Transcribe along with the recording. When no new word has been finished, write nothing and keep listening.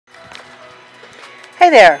Hey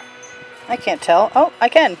there! I can't tell. Oh, I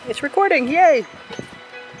can. It's recording. Yay!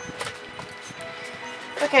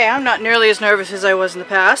 Okay, I'm not nearly as nervous as I was in the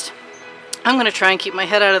past. I'm going to try and keep my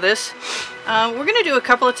head out of this. We're going to do a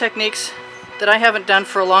couple of techniques that I haven't done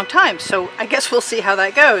for a long time, so I guess we'll see how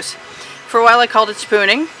that goes. For a while I called it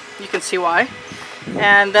spooning. You can see why.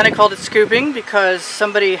 And then I called it scooping because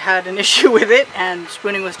somebody had an issue with it and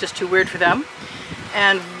spooning was just too weird for them.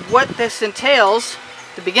 And what this entails,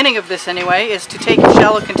 the beginning of this anyway, is to take a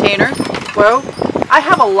shallow container. Whoa, I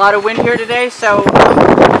have a lot of wind here today, so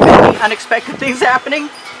any unexpected things happening,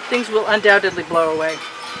 things will undoubtedly blow away.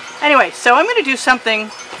 Anyway, so I'm going to do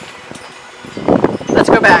something. Let's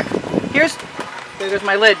go back. There goes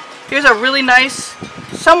my lid. Here's a really nice,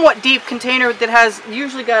 somewhat deep container that has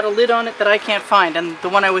usually got a lid on it that I can't find, and the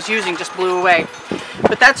one I was using just blew away.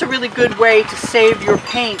 But that's a really good way to save your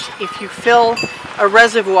paint if you fill a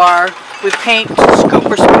reservoir with paint to scoop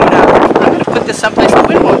or spoon out. I'm going to put this someplace the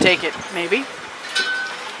wind won't take it, maybe.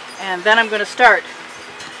 And then I'm going to start.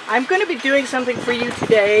 I'm going to be doing something for you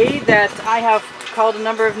today that I have called a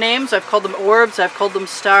number of names. I've called them orbs, I've called them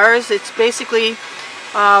stars. It's basically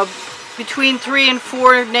between 3 and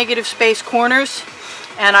 4 negative space corners,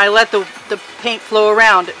 and I let the paint flow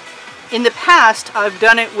around. In the past, I've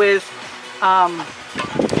done it with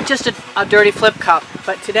just a dirty flip cup,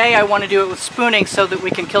 but today I want to do it with spooning so that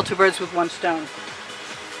we can kill two birds with one stone.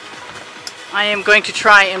 I am going to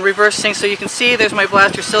try and reverse things so you can see there's my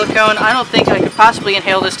blaster silicone. I don't think I could possibly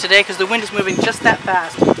inhale this today because the wind is moving just that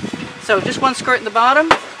fast. So just one squirt in the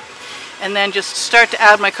bottom, and then just start to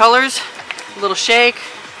add my colors, a little shake.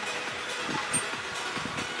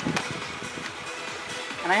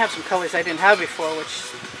 And I have some colors I didn't have before, which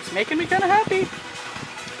is making me kind of happy.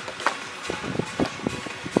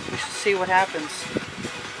 We shall see what happens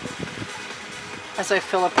as I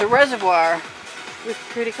fill up the reservoir with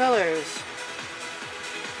pretty colors.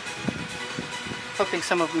 Hoping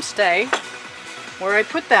some of them stay where I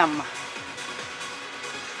put them.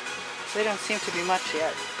 They don't seem to be much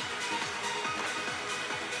yet.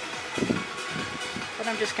 But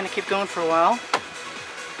I'm just going to keep going for a while.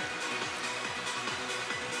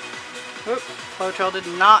 Oop, Floetrol did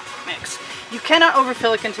not mix. You cannot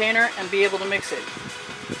overfill a container and be able to mix it.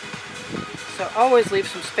 So always leave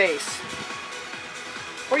some space.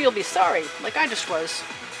 Or you'll be sorry, like I just was.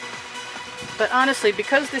 But honestly,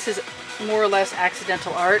 because this is more or less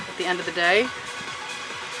accidental art at the end of the day,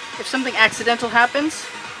 if something accidental happens,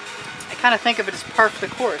 I kind of think of it as par for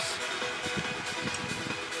the course.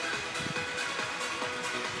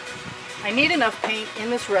 I need enough paint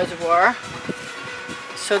in this reservoir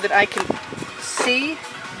so that I can see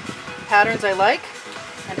patterns I like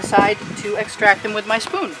and decide to extract them with my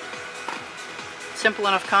spoon. Simple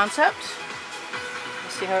enough concept.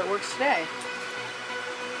 We'll see how it works today.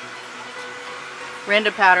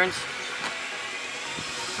 Random patterns.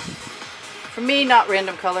 For me, not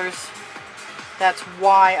random colors. That's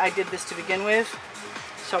why I did this to begin with,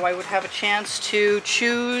 so I would have a chance to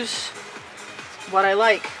choose what I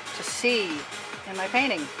like to see in my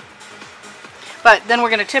painting. But then we're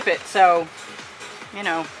going to tip it, so, you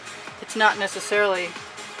know, it's not necessarily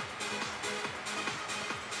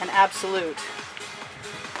an absolute.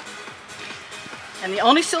 And the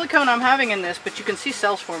only silicone I'm having in this, but you can see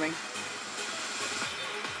cells forming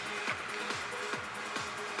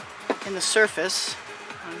in the surface.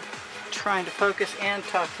 I'm trying to focus and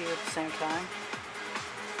talk to you at the same time.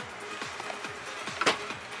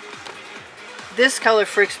 This color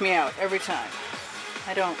freaks me out every time.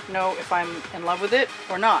 I don't know if I'm in love with it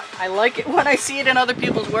or not. I like it when I see it in other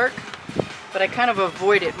people's work, but I kind of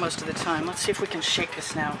avoid it most of the time. Let's see if we can shake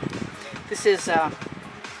this now. This is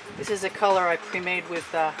a color I pre-made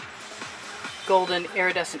with golden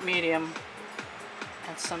iridescent medium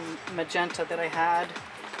and some magenta that I had.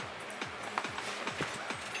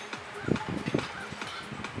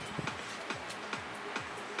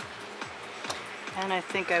 And I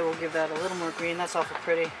think I will give that a little more green. That's awful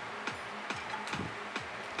pretty.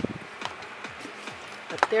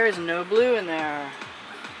 But there is no blue in there.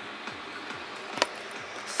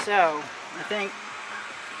 So, I think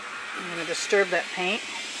I'm going to disturb that paint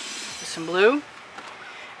with some blue.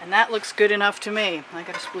 And that looks good enough to me. I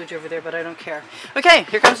got a splooge over there, but I don't care. Okay,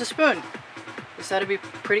 here comes the spoon. This ought to be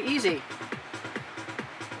pretty easy.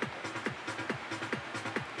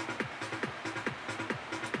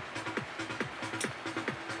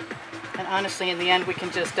 And honestly, in the end, we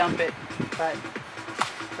can just dump it. But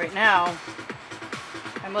right now,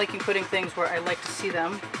 I'm liking putting things where I like to see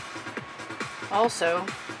them. Also,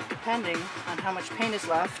 depending on how much paint is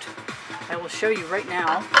left, I will show you right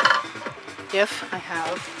now if I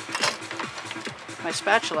have my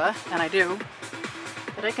spatula, and I do,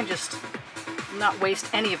 But I can just not waste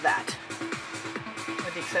any of that,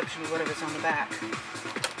 with the exception of whatever's on the back.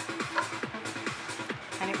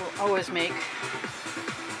 And it will always make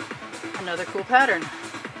another cool pattern.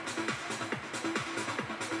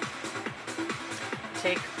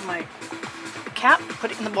 Take my cap,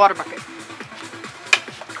 put it in the water bucket.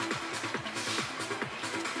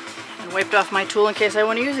 And wiped off my tool in case I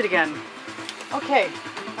want to use it again. Okay,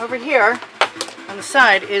 over here on the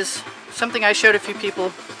side is something I showed a few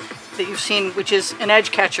people that you've seen, which is an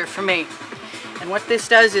edge catcher for me. And what this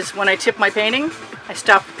does is when I tip my painting, I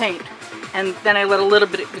stop the paint. And then I let a little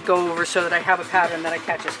bit go over so that I have a pattern that I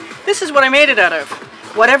catches. This is what I made it out of.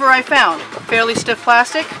 Whatever I found. Fairly stiff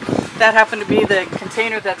plastic. That happened to be the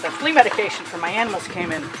container that the flea medication for my animals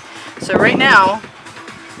came in. So right now,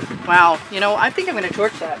 wow, you know, I think I'm going to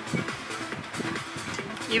torch that.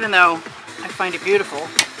 Even though I find it beautiful.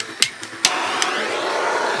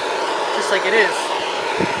 Just like it is.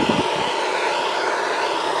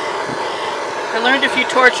 I learned if you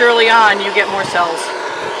torch early on, you get more cells.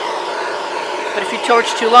 But if you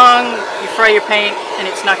torch too long, you fry your paint and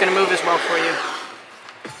it's not going to move as well for you.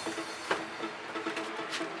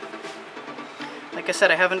 Like I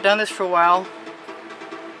said, I haven't done this for a while.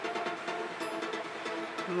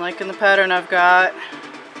 I'm liking the pattern I've got.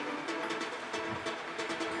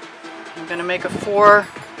 I'm going to make a four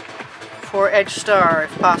edge star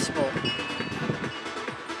if possible.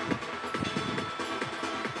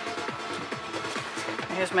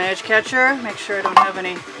 Here's my edge catcher. Make sure I don't have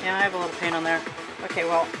any. Yeah, I have a little paint on there. Okay,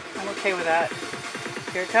 well, I'm okay with that.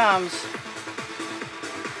 Here it comes.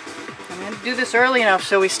 I'm going to do this early enough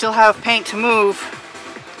so we still have paint to move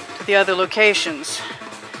to the other locations.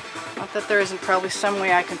 Not that there isn't probably some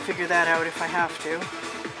way I can figure that out if I have to.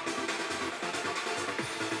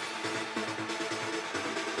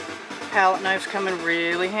 Palette knives come in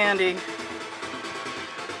really handy.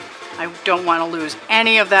 I don't want to lose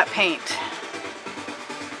any of that paint.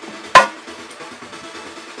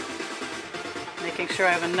 Making sure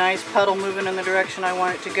I have a nice puddle moving in the direction I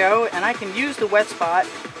want it to go, and I can use the wet spot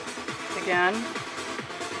again.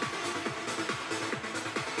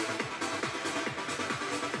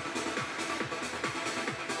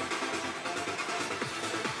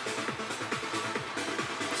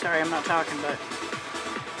 Sorry, I'm not talking, but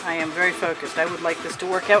I am very focused. I would like this to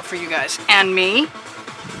work out for you guys and me,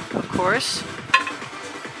 of course.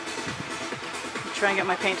 I'll try and get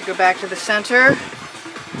my paint to go back to the center.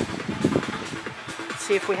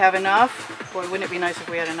 See if we have enough. Boy, wouldn't it be nice if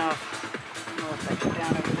we had enough. I'll let that go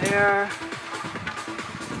down over there.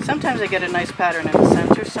 Sometimes I get a nice pattern in the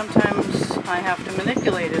center. Sometimes I have to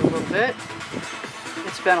manipulate it a little bit.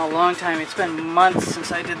 It's been a long time. It's been months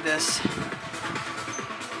since I did this.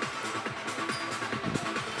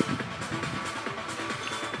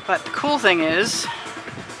 But the cool thing is,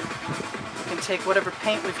 we can take whatever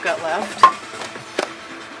paint we've got left.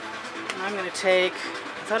 And I'm going to take,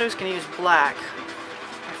 I thought I was going to use black.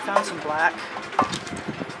 I found some black.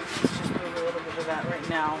 Let's just move a little bit of that right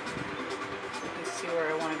now so you can see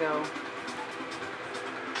where I want to go.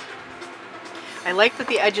 I like that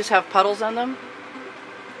the edges have puddles on them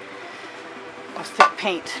of thick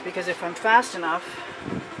paint, because if I'm fast enough,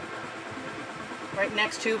 right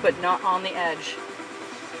next to but not on the edge.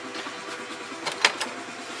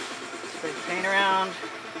 Spread the paint around,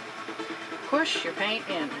 push your paint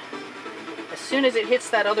in. As soon as it hits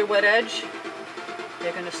that other wet edge,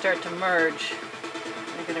 they're going to start to merge.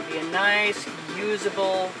 They're going to be a nice,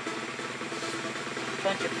 usable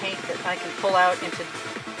bunch of paint that I can pull out into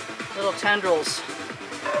little tendrils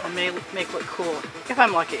and make look cool, if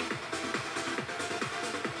I'm lucky.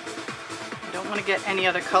 I don't want to get any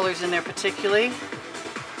other colors in there particularly.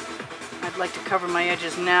 I'd like to cover my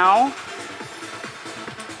edges now.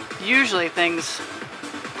 Usually things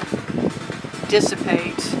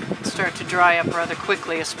dissipate and start to dry up rather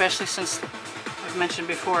quickly, especially since I've mentioned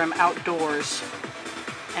before I'm outdoors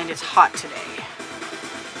and it's hot today.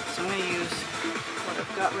 So I'm going to use what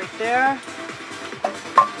I've got right there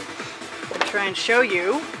and try and show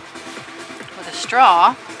you with a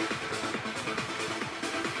straw.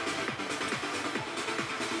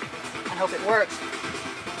 I hope it works.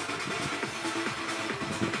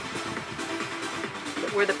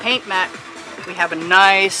 But where the paint mat, we have a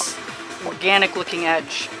nice organic looking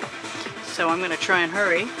edge. So I'm going to try and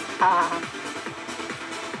hurry. Do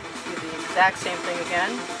the exact same thing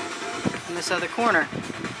again in this other corner.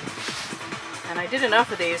 And I did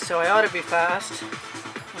enough of these, so I ought to be fast.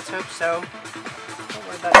 Let's hope so. Don't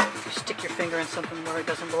worry about it. If you stick your finger in something where it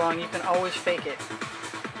doesn't belong, you can always fake it.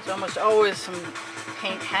 There's almost always some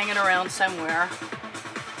paint hanging around somewhere.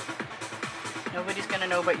 Nobody's going to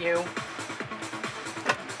know but you.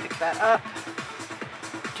 that up.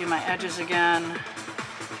 Do my edges again.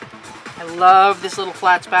 I love this little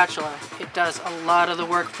flat spatula. It does a lot of the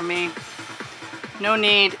work for me. No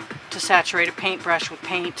need to saturate a paintbrush with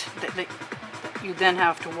paint that you then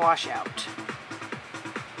have to wash out.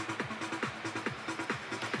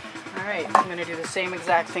 Alright, I'm going to do the same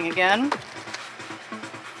exact thing again.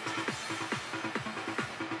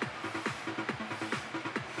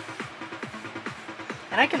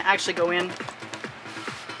 And I can actually go in.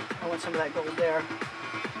 I want some of that gold there.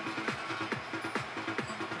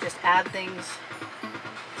 Just add things.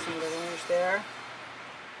 Some of the orange there.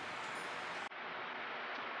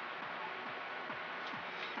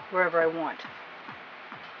 Wherever I want.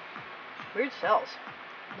 Weird cells.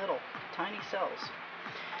 Little, tiny cells.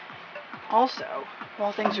 Also,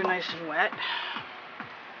 while things are nice and wet,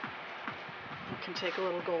 you can take a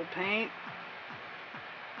little gold paint.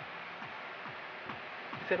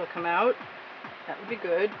 If it'll come out, that would be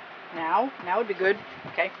good. Now would be good.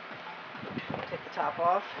 Okay. Take the top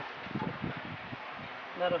off.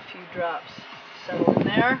 Let a few drops settle in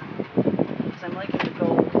there, because I'm liking the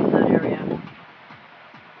gold in that area.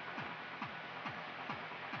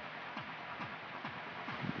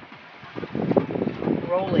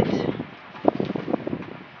 Roll it.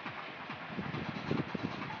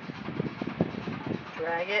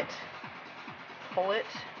 Drag it. Pull it.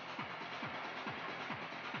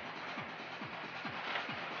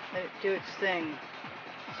 Let it do its thing.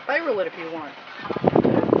 Spiral it if you want.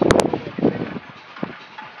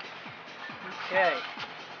 Okay.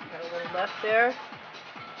 Got a little left there.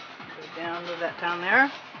 Go down, move that down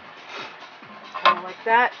there. Kind of like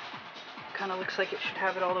that. Kind of looks like it should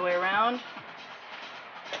have it all the way around.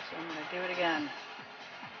 So I'm going to do it again.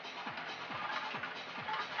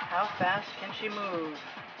 How fast can she move?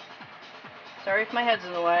 Sorry if my head's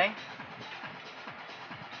in the way.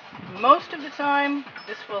 Most of the time,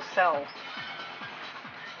 this will sell.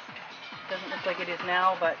 Doesn't look like it is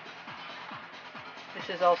now, but this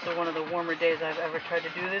is also one of the warmer days I've ever tried to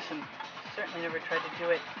do this, and certainly never tried to do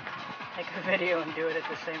it, make a video and do it at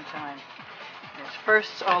the same time. There's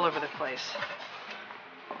firsts all over the place.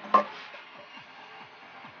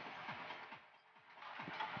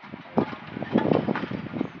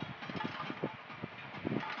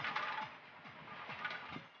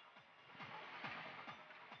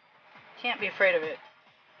 Can't be afraid of it.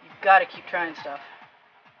 You've got to keep trying stuff.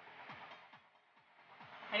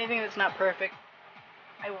 Anything that's not perfect,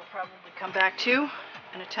 I will probably come back to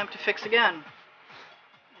and attempt to fix again. In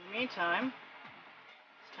the meantime,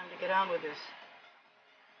 it's time to get on with this.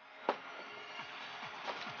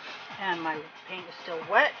 And my paint is still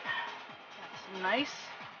wet. That's nice.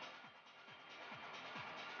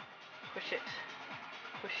 Push it,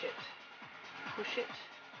 push it, push it,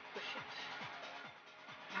 push it.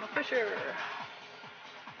 I'm a pusher.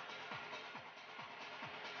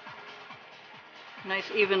 Nice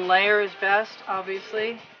even layer is best,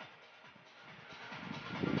 obviously.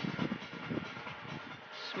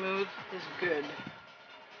 Smooth is good.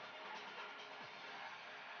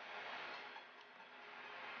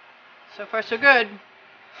 So far so good.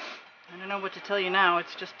 I don't know what to tell you now.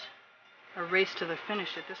 It's just a race to the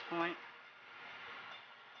finish at this point.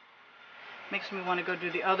 Makes me want to go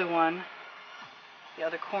do the other one. The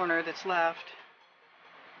other corner that's left,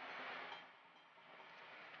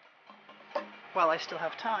 while I still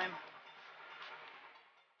have time.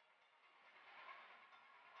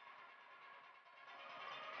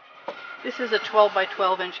 This is a 12 by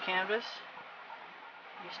 12 inch canvas.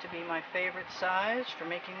 Used to be my favorite size for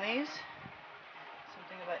making these.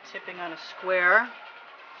 Something about tipping on a square.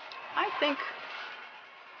 I think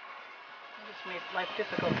I just made life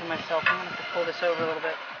difficult for myself. I'm going to have to pull this over a little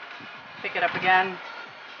bit. Pick it up again.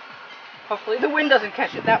 Hopefully the wind doesn't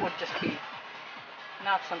catch it. That would just be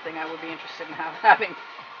not something I would be interested in having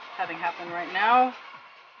happen right now.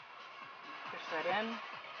 Push that in.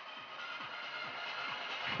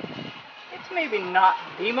 It's maybe not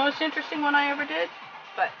the most interesting one I ever did,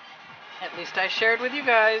 but at least I shared with you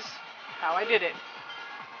guys how I did it.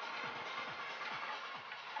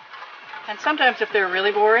 And sometimes if they're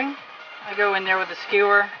really boring, I go in there with a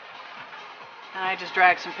skewer and I just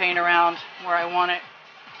drag some paint around where I want it,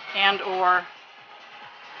 and or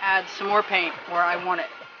add some more paint where I want it.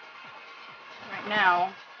 Right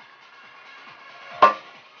now,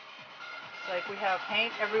 it's like we have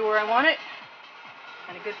paint everywhere I want it,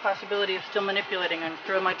 and a good possibility of still manipulating, and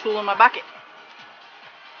throw my tool in my bucket.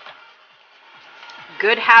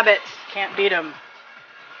 Good habits, can't beat them.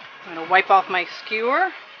 I'm going to wipe off my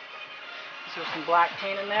skewer. There's some black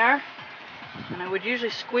paint in there. And I would usually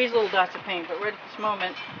squeeze little dots of paint, but right at this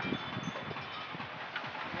moment,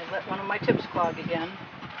 I let one of my tips clog again.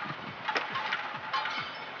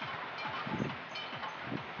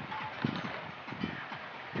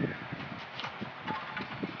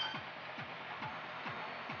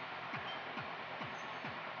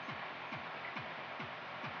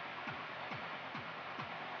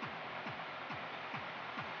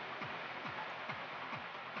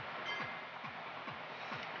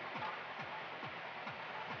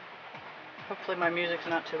 Hopefully my music's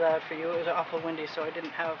not too loud for you. It was awful windy, so I didn't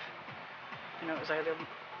have, you know, it was either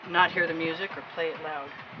not hear the music or play it loud.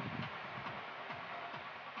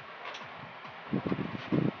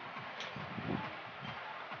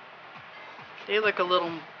 They look a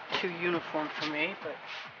little too uniform for me, but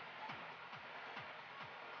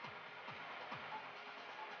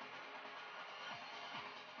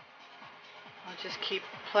I'll just keep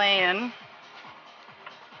playing.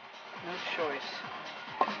 No choice.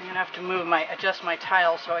 I'm gonna have to adjust my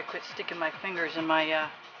tile so I quit sticking my fingers in my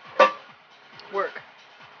work.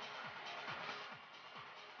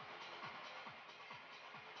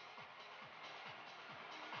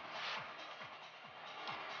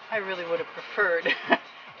 I really would have preferred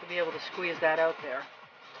to be able to squeeze that out there,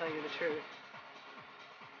 to tell you the truth.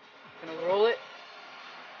 I'm gonna roll it.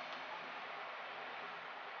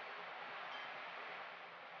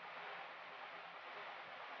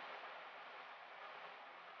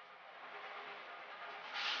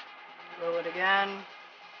 Roll it again.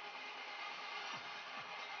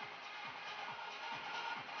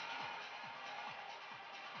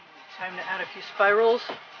 Time to add a few spirals.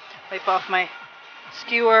 Wipe off my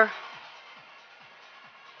skewer.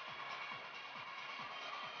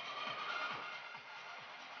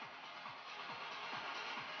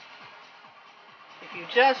 If you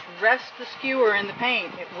just rest the skewer in the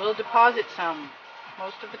paint, it will deposit some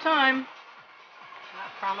most of the time. I'm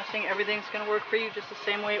not promising everything's going to work for you just the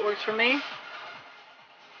same way it works for me.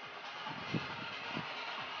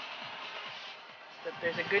 But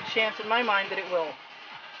there's a good chance in my mind that it will.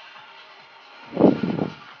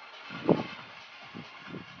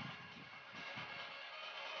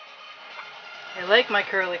 I like my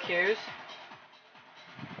curlicues.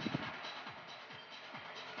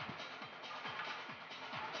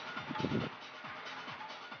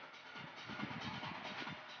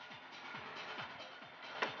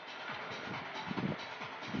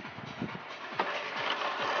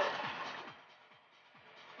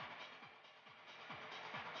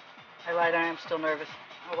 I lied, I am still nervous.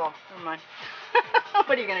 Oh well, never mind.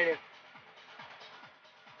 What are you gonna do?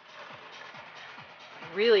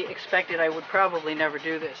 I really expected I would probably never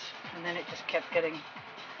do this, and then it just kept getting,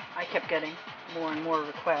 I kept getting more and more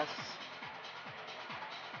requests.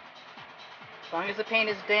 As long as the paint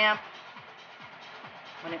is damp,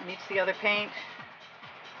 when it meets the other paint,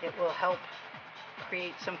 it will help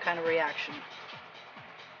create some kind of reaction.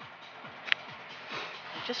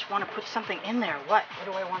 I just want to put something in there. What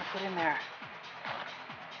do I want to put in there?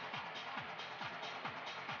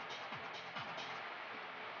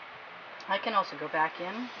 I can also go back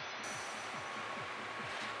in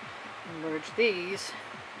and merge these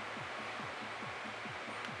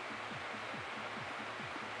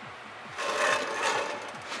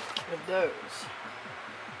with those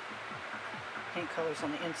paint colors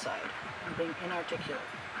on the inside. I'm being inarticulate.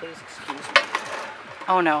 Please excuse me.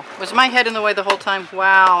 Oh no, was my head in the way the whole time?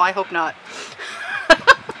 Wow, I hope not.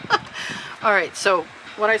 Alright, so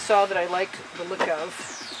what I saw that I liked the look of,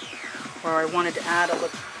 or I wanted to add a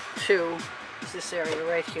look to, is this area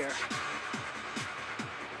right here.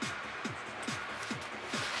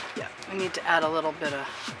 Yeah, we need to add a little bit of,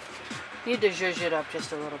 need to zhuzh it up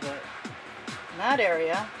just a little bit. In that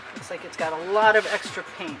area, looks like it's got a lot of extra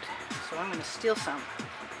paint, so I'm going to steal some,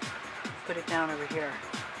 put it down over here.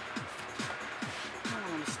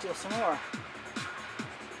 I'm going to steal some more.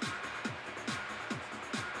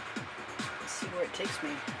 Let's see where it takes me.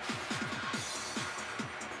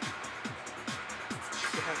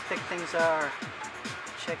 See how thick things are.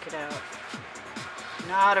 Check it out.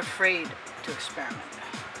 Not afraid to experiment.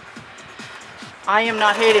 I am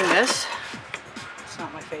not hating this. It's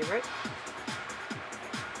not my favorite,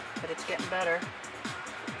 but it's getting better.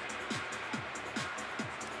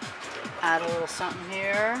 Add a little something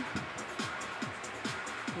here.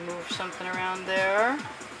 Move something around there.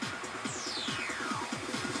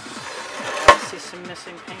 I see some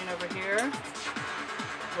missing paint over here.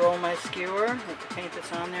 Roll my skewer, let the paint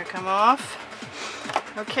that's on there come off.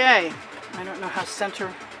 Okay, I don't know how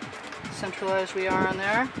centralized we are on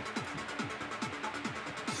there.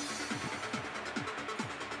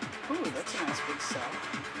 Ooh, that's a nice big cell.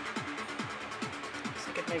 Looks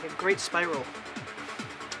like it'd make a great spiral.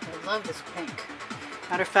 I love this pink.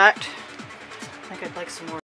 Matter of fact, I think I'd like some more.